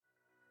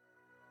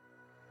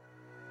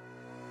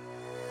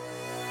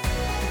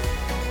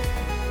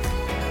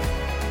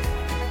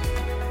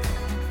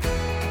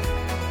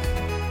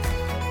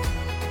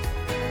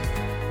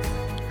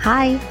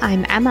Hi,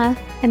 I'm Emma,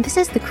 and this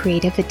is the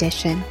Creative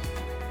Edition.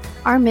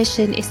 Our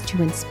mission is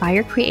to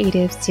inspire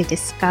creatives to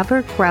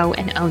discover, grow,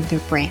 and own their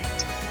brand.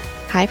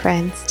 Hi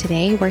friends,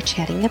 today we're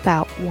chatting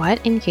about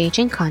what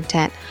engaging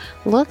content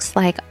looks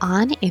like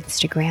on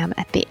Instagram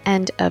at the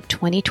end of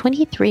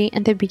 2023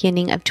 and the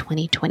beginning of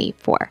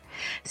 2024.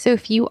 So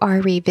if you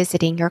are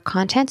revisiting your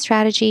content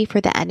strategy for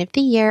the end of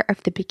the year or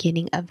the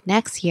beginning of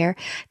next year,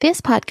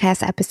 this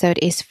podcast episode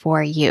is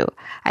for you.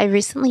 I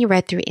recently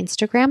read through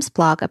Instagram's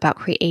blog about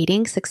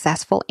creating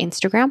successful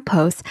Instagram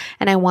posts,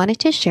 and I wanted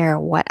to share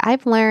what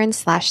I've learned /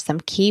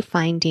 some key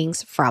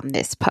findings from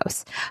this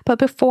post. But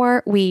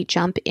before we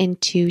jump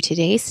into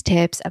today's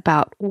tips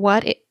about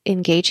what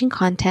engaging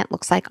content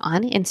looks like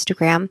on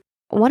Instagram,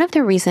 one of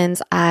the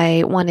reasons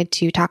I wanted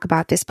to talk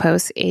about this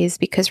post is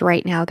because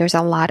right now there's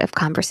a lot of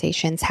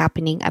conversations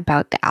happening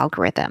about the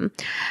algorithm.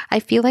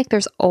 I feel like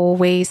this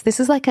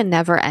is like a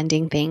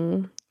never-ending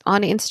thing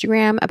on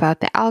Instagram about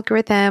the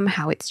algorithm,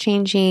 how it's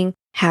changing,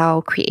 how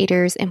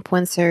creators,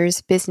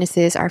 influencers,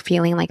 businesses are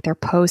feeling like their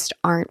posts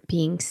aren't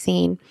being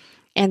seen.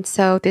 And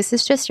so this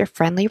is just your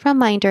friendly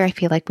reminder. I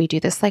feel like we do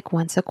this like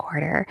once a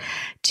quarter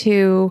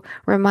to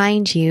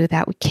remind you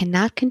that we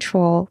cannot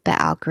control the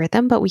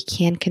algorithm, but we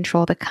can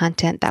control the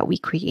content that we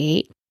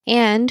create.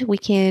 And we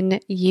can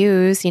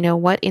use,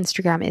 what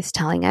Instagram is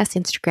telling us.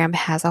 Instagram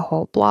has a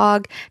whole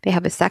blog. They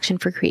have a section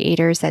for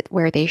creators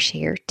where they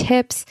share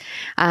tips.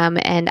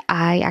 And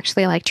I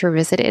actually like to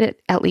revisit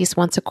it at least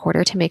once a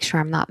quarter to make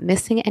sure I'm not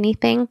missing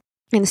anything.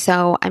 And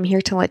so I'm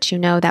here to let you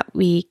know that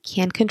we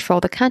can control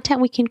the content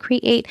we can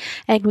create,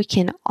 and we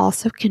can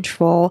also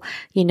control,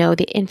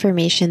 the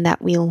information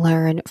that we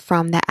learn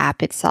from the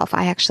app itself.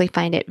 I actually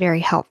find it very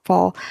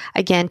helpful,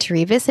 again, to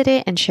revisit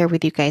it and share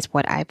with you guys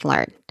what I've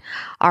learned.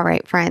 All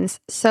right,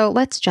 friends, so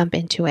let's jump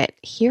into it.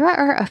 Here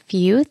are a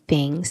few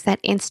things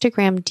that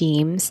Instagram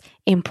deems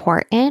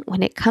important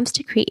when it comes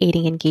to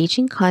creating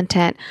engaging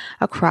content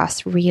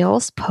across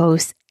Reels,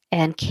 posts,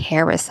 and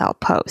carousel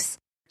posts.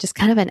 Just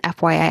kind of an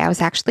FYI, I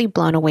was actually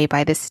blown away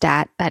by this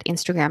stat that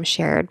Instagram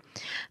shared,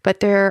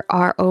 but there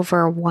are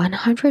over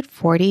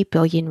 140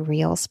 billion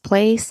Reels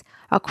plays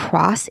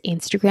across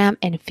Instagram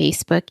and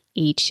Facebook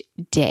each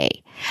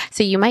day.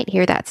 So you might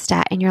hear that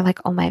stat and you're like,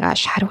 oh my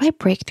gosh, how do I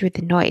break through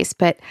the noise?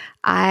 But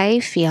I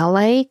feel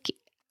like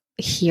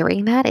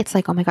hearing that, it's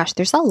like, oh my gosh,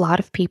 there's a lot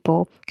of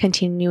people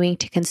continuing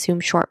to consume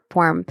short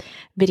form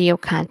video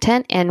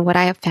content. And what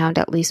I have found,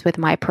 at least with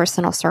my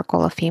personal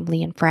circle of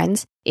family and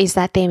friends, is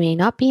that they may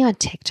not be on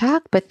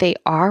TikTok, but they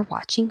are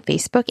watching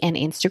Facebook and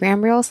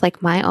Instagram Reels.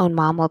 Like my own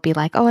mom will be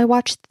like, oh, I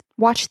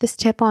watched this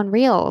tip on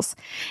Reels.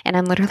 And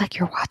I'm literally like,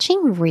 you're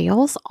watching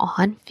Reels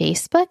on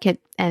Facebook?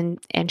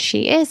 And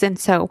she is. And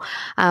so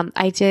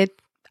I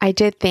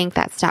did think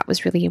that stat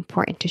was really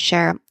important to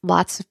share.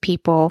 Lots of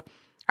people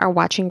are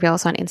watching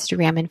Reels on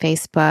Instagram and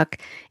Facebook,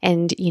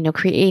 and,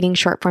 creating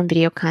short form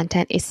video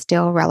content is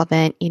still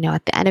relevant,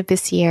 at the end of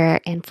this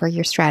year and for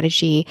your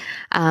strategy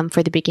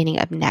for the beginning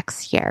of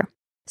next year.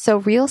 So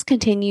Reels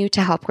continue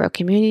to help grow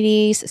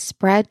communities,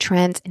 spread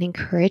trends, and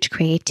encourage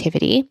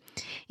creativity.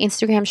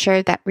 Instagram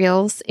shared that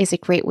Reels is a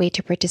great way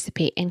to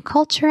participate in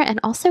culture and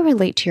also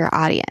relate to your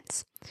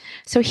audience.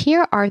 So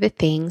here are the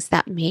things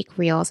that make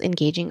Reels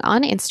engaging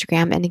on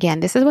Instagram. And again,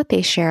 this is what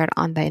they shared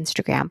on the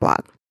Instagram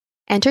blog.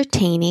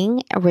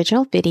 Entertaining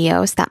original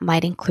videos that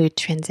might include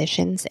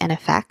transitions and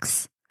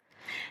effects,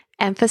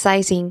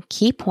 emphasizing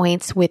key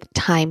points with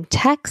timed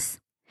text,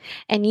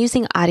 and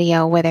using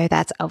audio, whether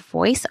that's a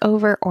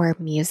voiceover or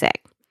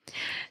music.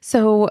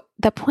 So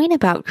the point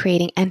about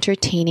creating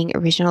entertaining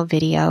original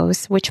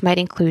videos, which might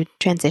include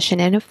transition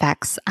and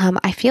effects,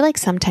 I feel like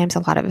sometimes a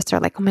lot of us are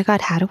like, oh my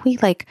God, how do we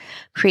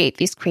create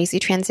these crazy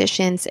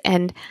transitions?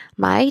 And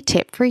my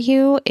tip for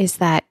you is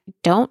that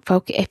don't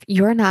focus, if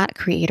you're not a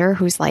creator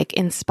who's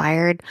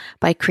inspired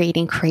by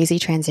creating crazy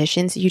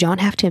transitions, you don't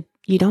have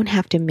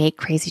to make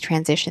crazy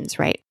transitions,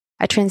 right?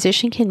 A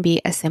transition can be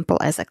as simple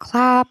as a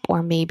clap,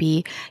 or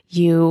maybe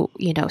you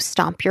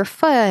stomp your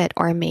foot,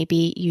 or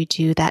maybe you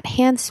do that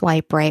hand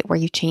swipe, right, where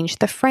you change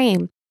the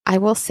frame. I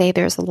will say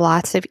there's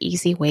lots of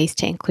easy ways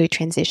to include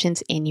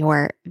transitions in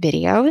your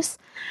videos.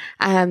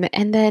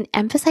 And then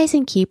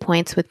emphasizing key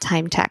points with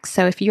time text.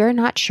 So if you're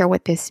not sure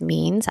what this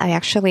means, I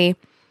actually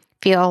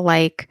feel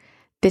like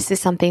this is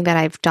something that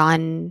I've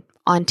done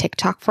on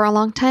TikTok for a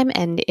long time.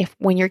 And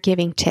when you're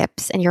giving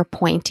tips and you're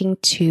pointing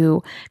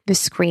to the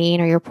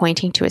screen or you're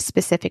pointing to a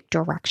specific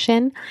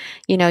direction,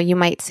 you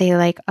might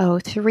say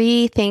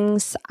 3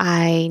 things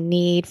I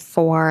need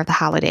for the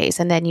holidays.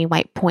 And then you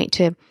might point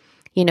to,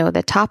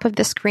 the top of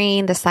the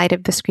screen, the side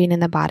of the screen,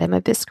 and the bottom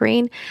of the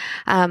screen.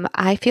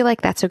 I feel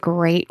like that's a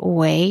great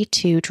way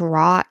to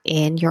draw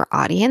in your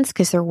audience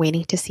because they're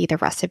waiting to see the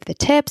rest of the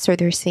tips, or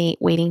they're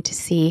waiting to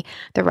see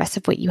the rest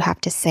of what you have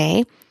to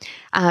say.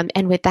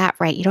 And with that,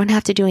 right, you don't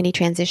have to do any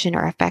transition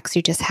or effects.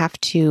 You just have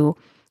to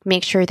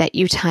make sure that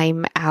you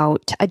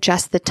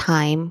adjust the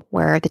time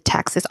where the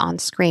text is on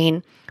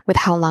screen with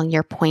how long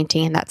you're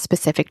pointing in that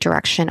specific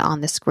direction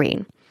on the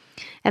screen.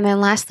 And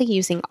then lastly,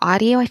 using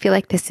audio. I feel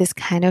like this is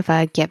kind of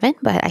a given,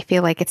 but I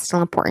feel like it's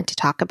still important to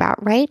talk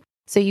about, right?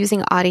 So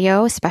using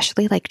audio,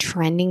 especially like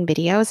trending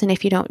videos, and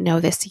if you don't know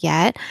this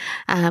yet,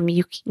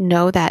 you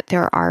know that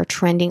there are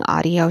trending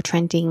audio,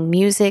 trending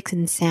music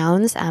and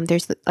sounds.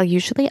 There's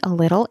usually a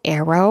little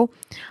arrow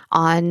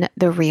on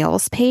the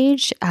Reels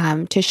page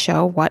to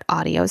show what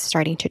audio is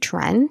starting to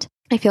trend.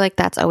 I feel like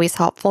that's always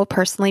helpful.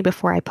 Personally,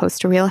 before I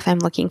post a reel, if I'm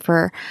looking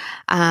for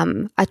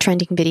a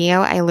trending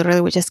video, I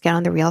literally would just get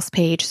on the Reels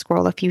page,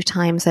 scroll a few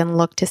times, and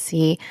look to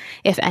see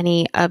if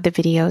any of the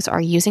videos are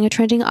using a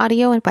trending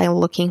audio, and by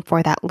looking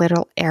for that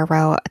little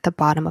arrow at the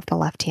bottom of the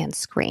left-hand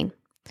screen.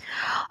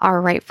 All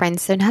right,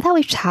 friends. So now that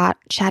we've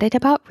chatted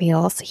about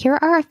Reels, here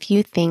are a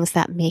few things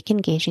that make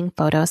engaging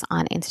photos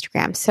on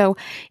Instagram. So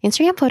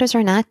Instagram photos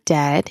are not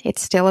dead.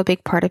 It's still a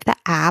big part of the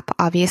app.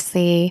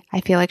 Obviously,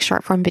 I feel like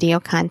short form video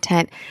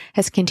content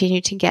has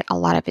continued to get a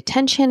lot of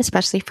attention,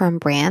 especially from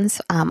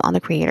brands on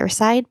the creator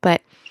side.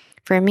 But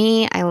for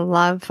me, I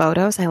love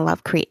photos. I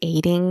love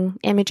creating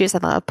images. I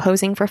love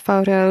posing for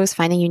photos,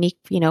 finding unique,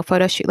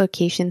 photo shoot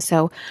locations.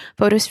 So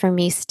photos for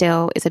me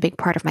still is a big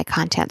part of my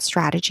content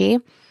strategy.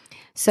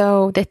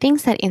 So the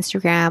things that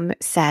Instagram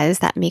says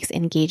that makes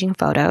engaging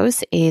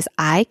photos is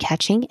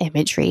eye-catching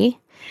imagery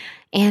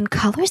and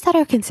colors that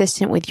are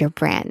consistent with your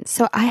brand.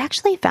 So I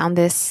actually found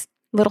this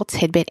little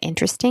tidbit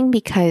interesting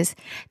because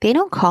they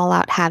don't call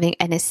out having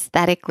an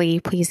aesthetically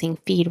pleasing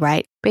feed,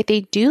 right? But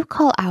they do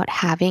call out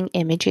having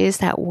images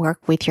that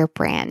work with your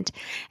brand.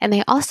 And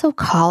they also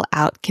call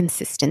out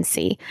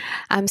consistency.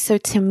 So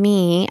to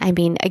me,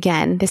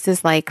 again, this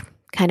is like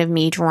kind of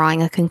me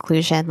drawing a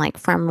conclusion like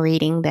from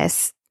reading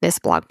this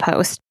blog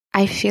post.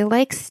 I feel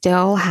like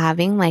still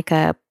having like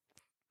a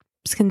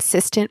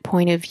consistent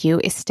point of view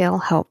is still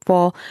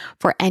helpful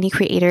for any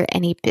creator,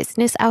 any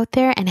business out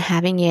there, and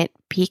having it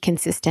be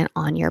consistent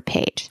on your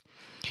page.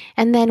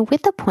 And then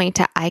with the point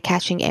to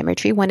eye-catching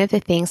imagery, one of the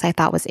things I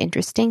thought was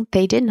interesting,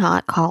 they did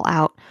not call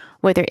out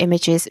whether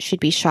images should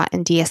be shot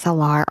in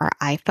DSLR or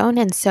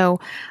iPhone. And so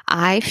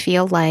I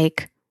feel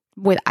like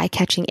with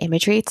eye-catching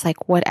imagery, it's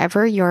like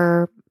whatever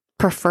your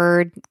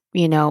preferred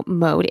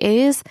mode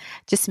is,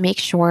 just make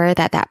sure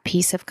that that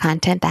piece of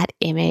content, that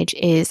image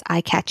is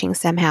eye-catching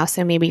somehow.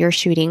 So maybe you're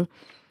shooting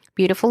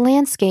beautiful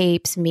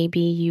landscapes,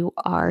 maybe you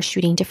are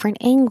shooting different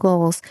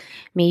angles,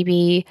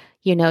 maybe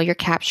you're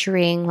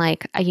capturing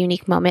like a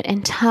unique moment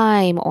in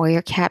time, or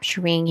you're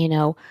capturing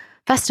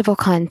festival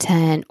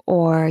content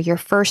or your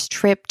first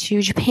trip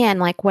to Japan,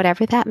 like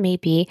whatever that may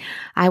be.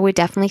 I would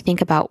definitely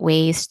think about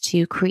ways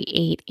to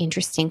create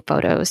interesting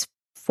photos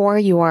for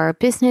your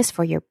business,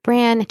 for your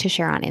brand to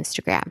share on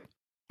Instagram.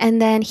 And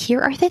then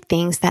here are the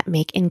things that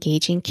make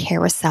engaging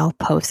carousel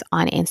posts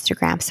on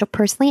Instagram. So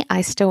personally,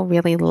 I still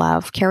really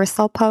love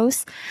carousel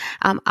posts.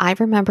 I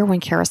remember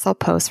when carousel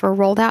posts were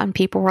rolled out and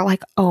people were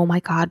like, oh my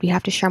God, we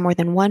have to share more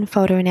than one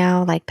photo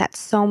now. Like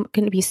that's going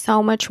to be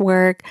so much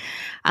work.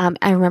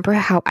 I remember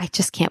how I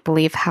just can't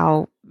believe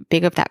how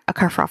big of a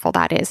kerfuffle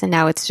that is. And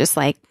now it's just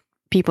like,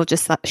 people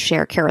just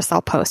share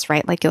carousel posts,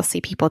 right? Like you'll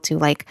see people do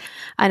like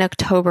an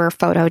October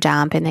photo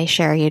dump and they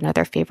share,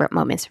 their favorite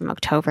moments from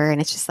October. And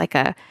it's just like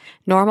a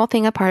normal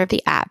thing, a part of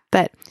the app.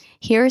 But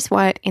here's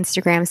what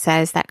Instagram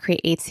says that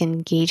creates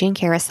engaging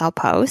carousel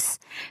posts.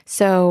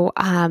 So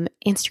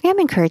Instagram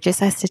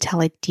encourages us to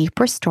tell a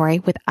deeper story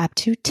with up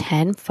to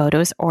 10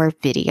 photos or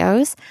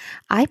videos.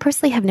 I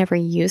personally have never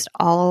used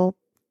all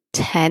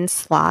 10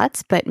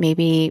 slots, but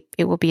maybe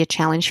it will be a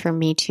challenge for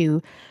me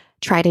to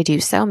try to do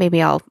so. Maybe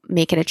I'll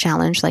make it a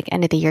challenge, like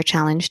end of the year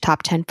challenge,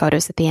 top 10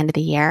 photos at the end of the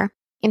year.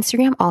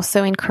 Instagram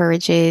also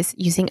encourages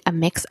using a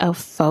mix of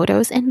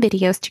photos and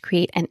videos to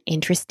create an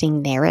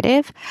interesting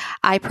narrative.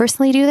 I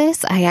personally do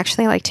this. I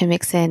actually like to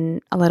mix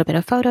in a little bit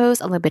of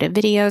photos, a little bit of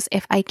videos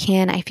if I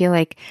can. I feel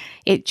like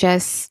it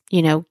just,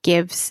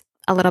 gives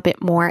a little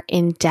bit more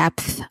in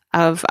depth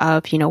of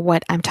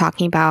what I'm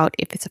talking about,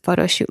 if it's a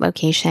photo shoot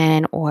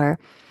location or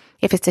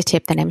if it's a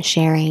tip that I'm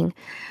sharing.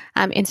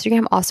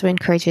 Instagram also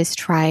encourages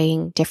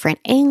trying different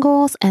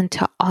angles and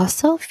to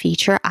also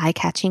feature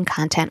eye-catching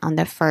content on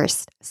the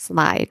first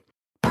slide.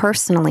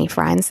 Personally,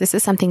 friends, this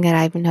is something that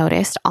I've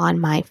noticed on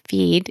my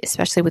feed,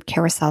 especially with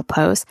carousel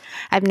posts.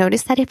 I've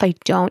noticed that if I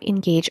don't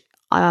engage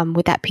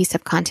with that piece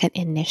of content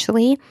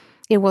initially,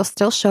 it will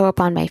still show up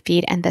on my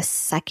feed, and the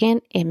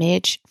second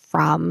image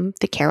from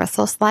the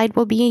carousel slide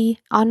will be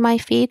on my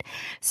feed.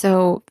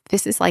 So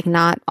this is like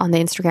not on the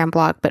Instagram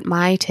blog, but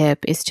my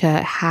tip is to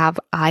have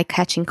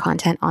eye-catching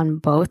content on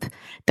both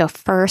the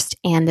first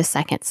and the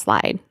second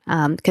slide.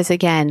 Because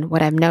again,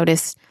 what I've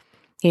noticed,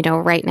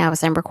 right now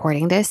as I'm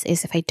recording this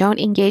is if I don't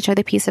engage with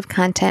a piece of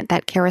content,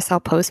 that carousel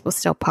post will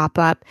still pop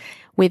up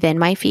within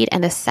my feed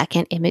and the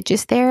second image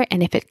is there.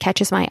 And if it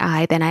catches my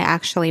eye, then I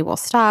actually will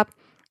stop,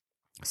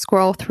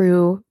 scroll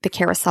through the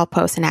carousel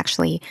post and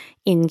actually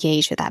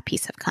engage with that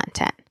piece of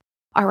content.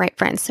 All right,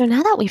 friends. So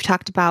now that we've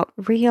talked about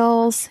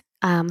Reels,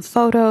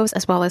 photos,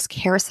 as well as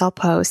carousel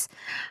posts,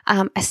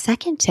 a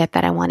second tip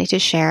that I wanted to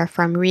share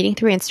from reading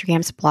through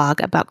Instagram's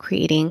blog about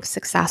creating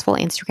successful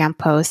Instagram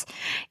posts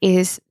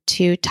is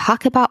to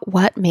talk about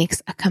what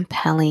makes a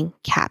compelling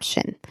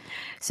caption.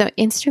 So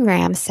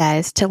Instagram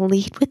says to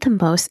lead with the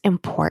most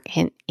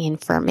important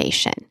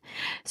information.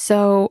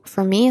 So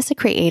for me as a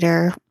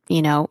creator,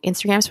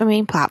 Instagram's my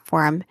main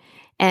platform,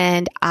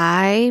 and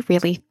I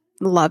really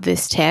love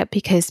this tip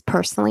because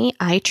personally,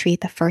 I treat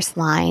the first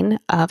line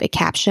of a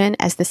caption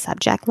as the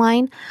subject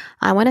line.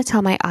 I want to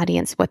tell my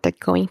audience what they're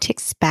going to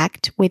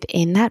expect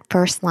within that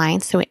first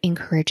line so it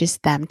encourages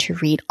them to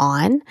read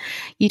on.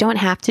 You don't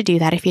have to do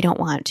that if you don't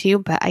want to,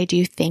 but I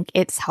do think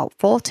it's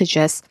helpful to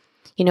just,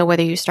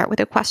 whether you start with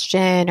a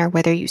question or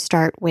whether you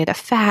start with a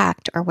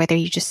fact or whether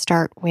you just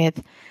start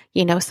with,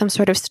 some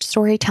sort of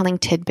storytelling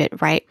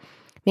tidbit, right?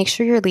 Make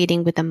sure you're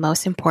leading with the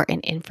most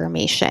important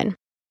information.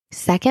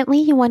 Secondly,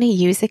 you want to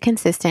use a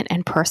consistent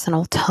and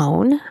personal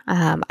tone.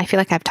 I feel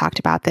like I've talked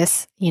about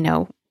this,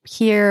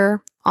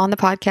 here on the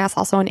podcast,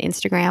 also on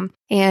Instagram,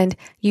 and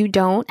you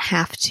don't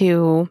have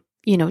to,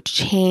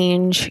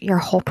 change your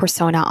whole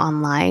persona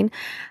online.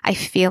 I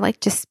feel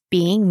like just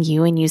being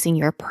you and using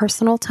your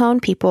personal tone,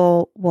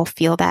 people will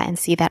feel that and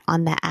see that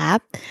on the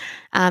app.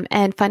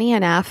 And funny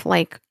enough,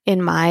 like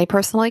in my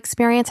personal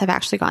experience, I've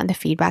actually gotten the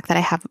feedback that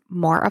I have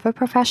more of a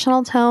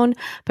professional tone,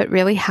 but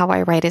really how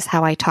I write is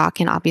how I talk.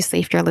 And obviously,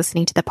 if you're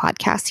listening to the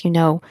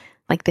podcast,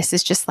 like this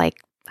is just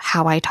like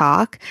how I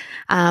talk.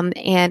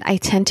 And I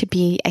tend to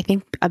be, I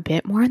think, a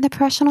bit more on the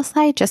professional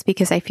side just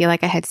because I feel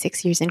like I had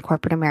 6 years in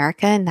corporate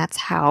America and that's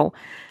how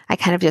I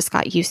kind of just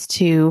got used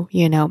to,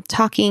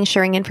 talking,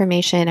 sharing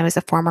information. I was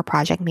a former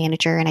project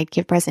manager and I'd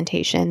give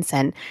presentations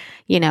and,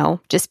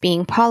 just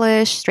being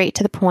polished, straight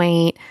to the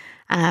point,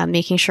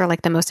 making sure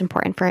like the most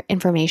important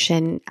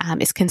information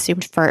is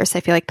consumed first.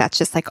 I feel like that's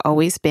just like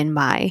always been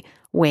my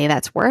way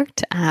that's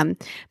worked.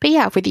 But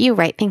yeah, with you,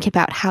 right, think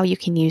about how you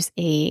can use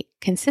a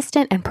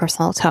consistent and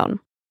personal tone.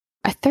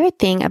 A third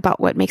thing about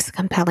what makes a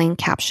compelling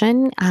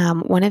caption,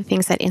 one of the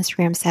things that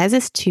Instagram says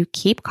is to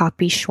keep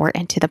copy short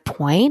and to the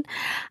point.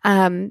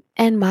 And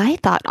my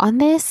thought on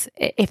this,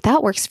 if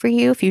that works for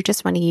you, if you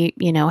just want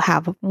to,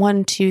 have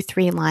 1, 2,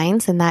 3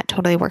 lines and that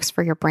totally works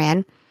for your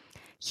brand,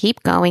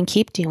 keep going,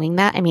 keep doing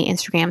that. I mean,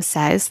 Instagram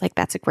says like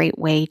that's a great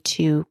way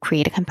to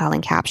create a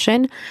compelling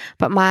caption.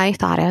 But my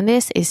thought on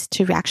this is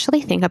to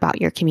actually think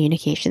about your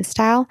communication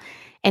style.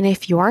 And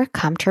if you're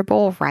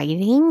comfortable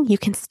writing, you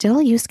can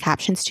still use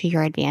captions to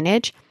your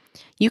advantage.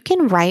 You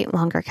can write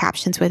longer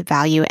captions with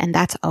value. And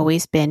that's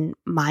always been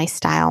my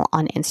style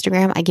on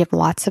Instagram. I give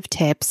lots of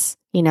tips,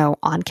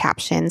 on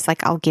captions.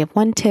 Like I'll give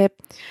 1 tip,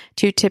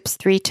 2 tips,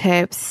 3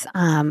 tips.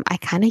 I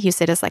kind of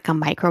use it as like a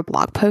micro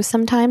blog post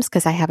sometimes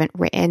because I haven't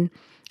written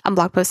a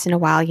blog post in a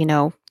while,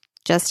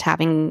 just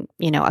having,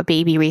 a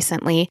baby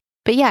recently.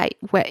 But yeah,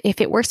 if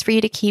it works for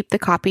you to keep the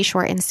copy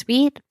short and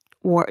sweet,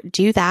 or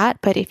do that.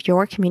 But if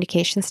your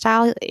communication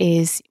style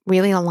is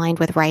really aligned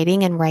with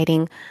writing and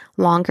writing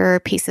longer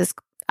pieces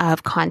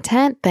of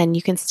content, then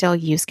you can still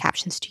use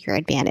captions to your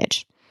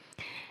advantage.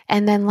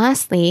 And then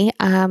lastly,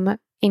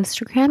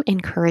 Instagram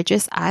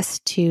encourages us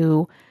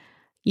to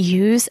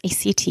use a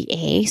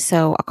CTA,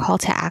 so a call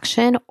to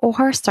action,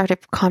 or start a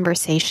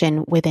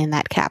conversation within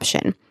that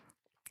caption.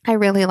 I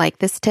really like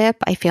this tip.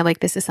 I feel like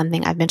this is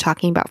something I've been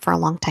talking about for a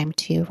long time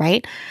too,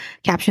 right?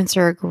 Captions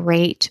are a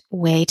great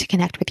way to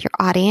connect with your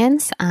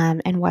audience.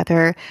 And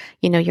whether,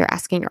 you're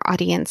asking your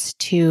audience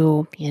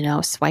to,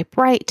 swipe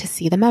right to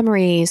see the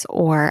memories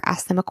or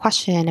ask them a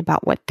question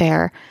about what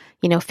their,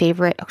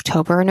 favorite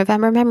October or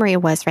November memory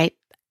was, right?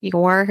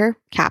 Your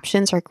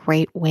captions are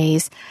great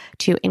ways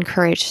to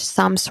encourage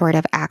some sort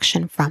of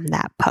action from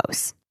that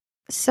post.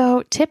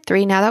 So tip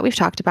 3, now that we've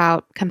talked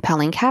about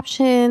compelling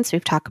captions,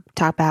 we've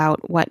talked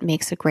about what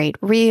makes a great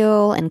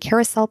reel and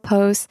carousel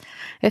post.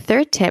 The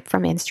third tip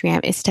from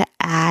Instagram is to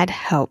add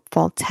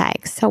helpful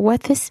tags. So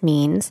what this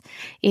means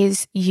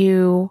is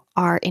you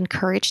are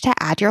encouraged to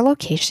add your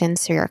location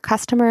so your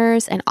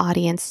customers and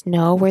audience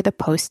know where the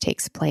post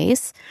takes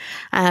place.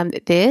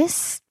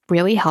 This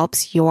really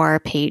helps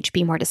your page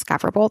be more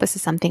discoverable. This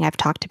is something I've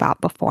talked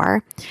about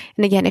before.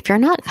 And again, if you're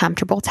not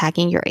comfortable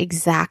tagging your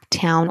exact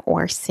town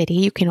or city,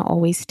 you can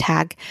always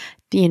tag,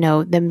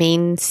 the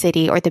main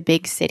city or the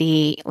big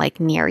city like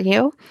near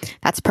you.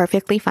 That's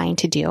perfectly fine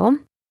to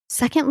do.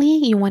 Secondly,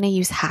 you want to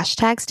use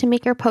hashtags to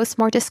make your post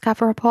more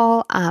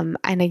discoverable. And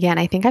again,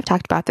 I think I've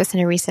talked about this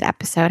in a recent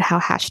episode, how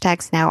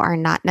hashtags now are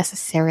not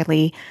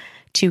necessarily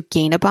to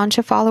gain a bunch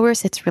of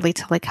followers. It's really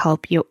to like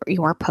help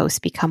your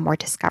post become more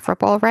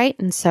discoverable, right?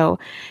 And so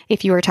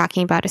if you were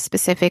talking about a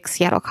specific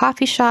Seattle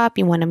coffee shop,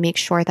 you want to make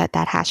sure that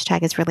that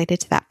hashtag is related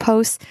to that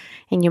post.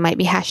 And you might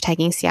be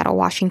hashtagging Seattle,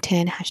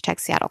 Washington,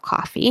 hashtag Seattle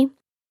coffee.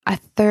 A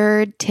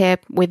third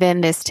tip within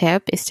this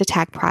tip is to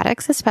tag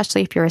products,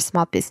 especially if you're a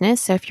small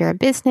business. So if you're a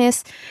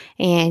business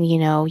and,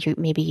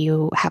 maybe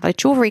you have a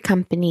jewelry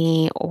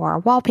company or a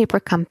wallpaper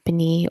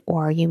company,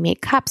 or you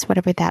make cups,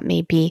 whatever that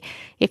may be,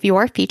 if you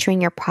are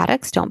featuring your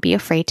products, don't be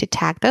afraid to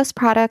tag those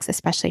products,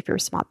 especially if you're a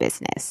small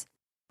business.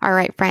 All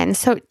right, friends.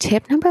 So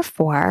tip number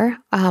 4,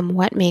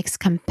 what makes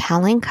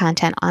compelling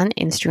content on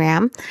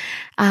Instagram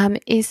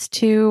is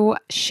to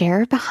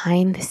share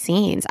behind the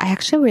scenes. I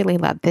actually really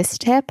love this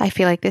tip. I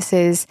feel like this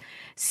is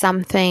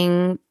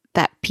something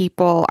that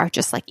people are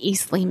just like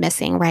easily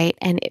missing, right?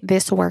 And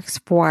this works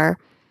for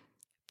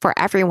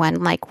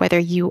everyone, like whether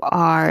you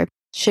are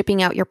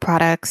shipping out your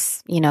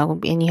products,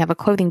 and you have a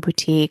clothing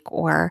boutique,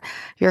 or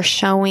you're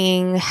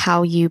showing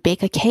how you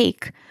bake a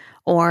cake,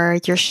 or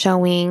you're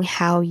showing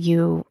how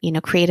you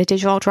create a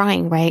digital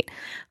drawing, right?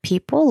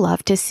 People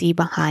love to see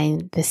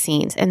behind the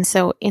scenes. And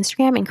so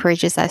Instagram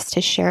encourages us to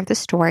share the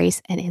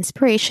stories and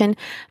inspiration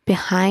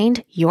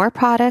behind your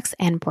products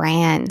and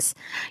brands.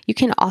 You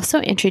can also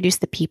introduce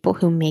the people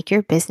who make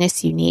your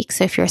business unique.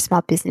 So if you're a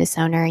small business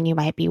owner and you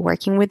might be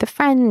working with a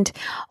friend,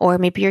 or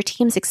maybe your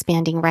team's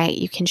expanding, right?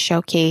 You can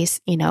showcase,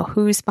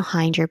 who's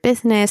behind your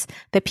business,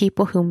 the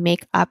people who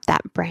make up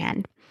that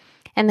brand.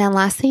 And then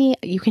lastly,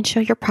 you can show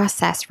your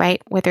process,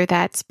 right? Whether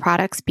that's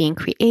products being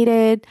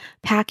created,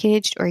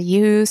 packaged, or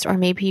used, or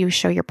maybe you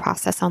show your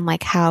process on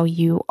like how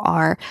you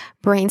are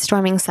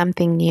brainstorming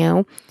something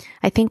new.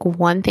 I think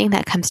one thing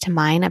that comes to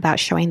mind about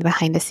showing the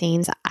behind the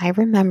scenes, I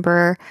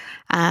remember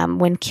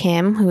when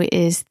Kim, who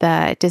is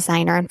the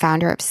designer and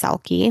founder of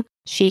Selkie,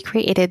 she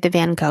created the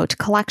Van Gogh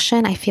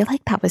collection. I feel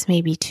like that was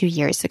maybe 2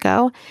 years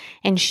ago.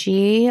 And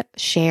she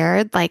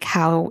shared like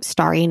how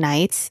Starry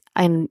Nights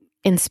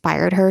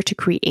inspired her to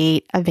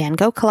create a Van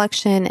Gogh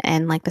collection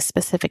and like the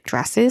specific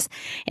dresses.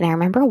 And I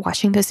remember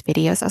watching those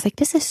videos. I was like,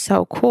 this is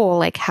so cool.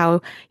 Like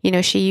how,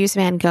 she used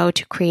Van Gogh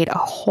to create a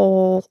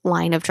whole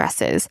line of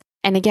dresses.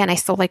 And again, I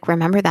still like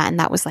remember that. And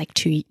that was like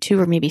two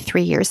or maybe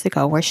 3 years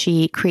ago where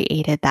she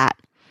created that.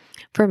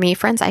 For me,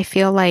 friends, I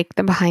feel like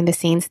the behind the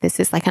scenes, this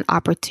is like an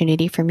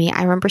opportunity for me.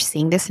 I remember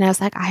seeing this and I was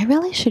like, I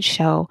really should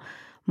show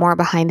more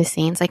behind the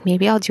scenes. Like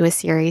maybe I'll do a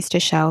series to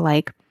show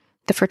like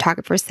the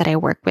photographers that I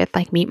work with,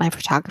 like Meet My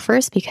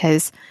Photographers,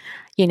 because,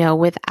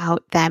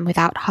 without them,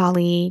 without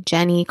Holly,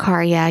 Jenny,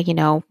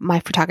 Karya, my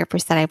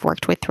photographers that I've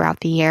worked with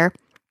throughout the year,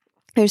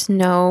 there's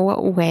no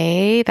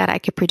way that I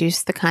could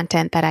produce the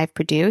content that I've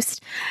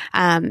produced.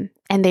 And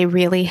they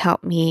really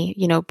help me,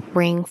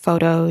 bring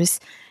photos,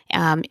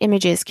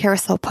 images,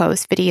 carousel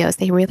posts, videos.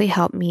 They really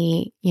help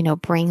me,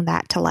 bring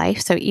that to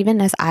life. So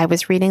even as I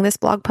was reading this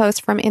blog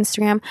post from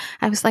Instagram,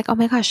 I was like, oh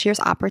my gosh, here's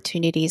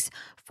opportunities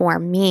for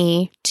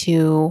me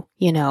to,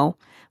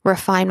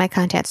 refine my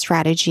content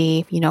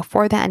strategy,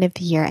 for the end of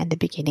the year and the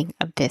beginning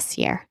of this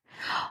year.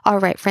 All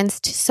right, friends.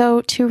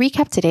 So to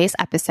recap today's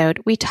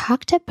episode, we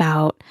talked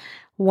about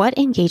what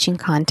engaging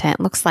content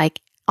looks like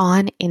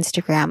on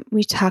Instagram.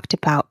 We talked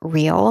about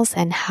Reels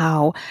and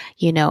how,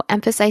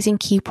 emphasizing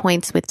key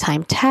points with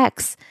timed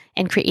text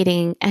and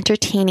creating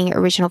entertaining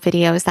original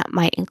videos that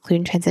might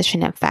include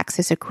transition effects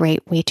is a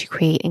great way to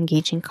create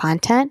engaging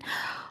content.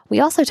 We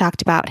also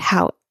talked about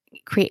how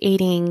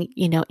creating,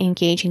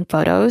 engaging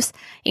photos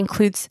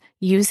includes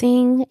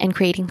using and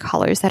creating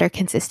colors that are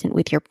consistent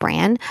with your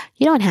brand.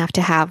 You don't have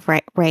to have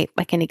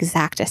like an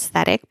exact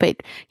aesthetic,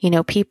 but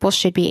people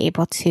should be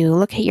able to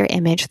look at your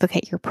image, look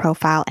at your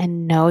profile,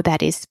 and know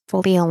that is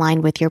fully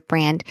aligned with your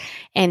brand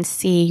and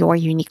see your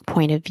unique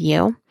point of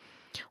view.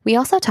 We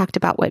also talked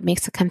about what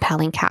makes a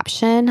compelling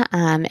caption.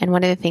 And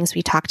one of the things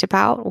we talked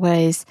about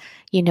was,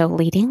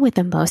 leading with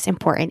the most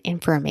important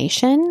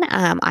information.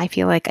 I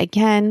feel like,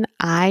 again,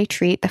 I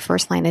treat the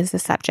first line as the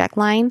subject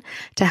line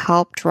to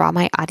help draw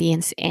my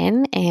audience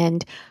in.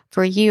 And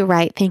for you,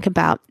 right, think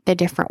about the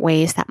different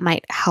ways that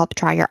might help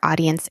draw your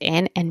audience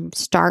in and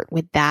start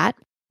with that.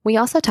 We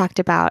also talked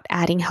about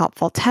adding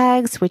helpful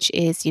tags, which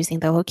is using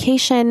the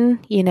location,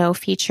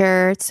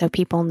 feature so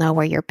people know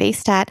where you're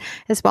based at,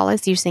 as well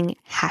as using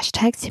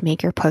hashtags to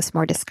make your post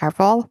more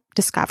discoverable.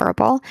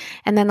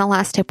 And then the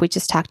last tip we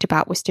just talked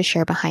about was to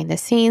share behind the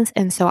scenes.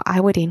 And so I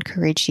would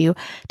encourage you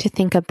to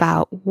think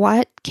about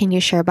what can you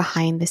share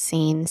behind the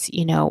scenes,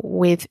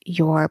 with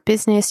your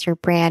business, your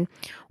brand,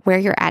 where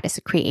you're at as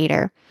a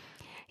creator.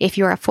 If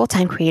you're a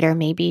full-time creator,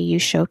 maybe you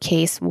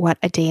showcase what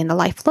a day in the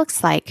life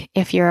looks like.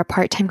 If you're a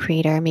part-time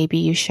creator, maybe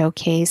you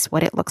showcase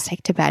what it looks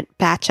like to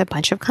batch a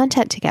bunch of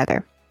content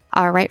together.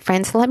 All right,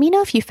 friends, let me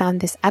know if you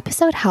found this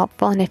episode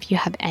helpful and if you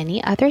have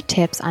any other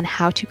tips on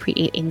how to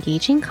create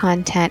engaging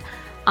content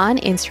on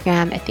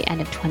Instagram at the end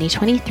of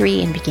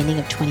 2023 and beginning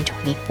of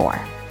 2024.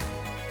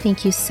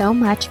 Thank you so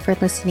much for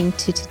listening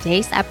to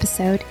today's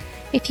episode.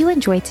 If you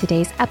enjoyed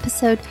today's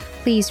episode,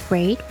 please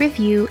rate,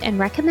 review, and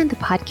recommend the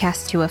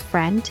podcast to a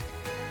friend.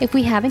 If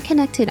we haven't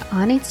connected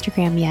on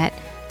Instagram yet,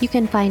 you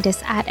can find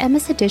us at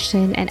Emma's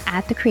Edition and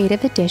at The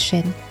Creative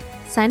Edition.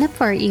 Sign up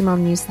for our email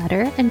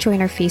newsletter and join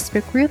our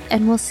Facebook group,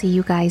 and we'll see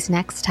you guys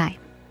next time.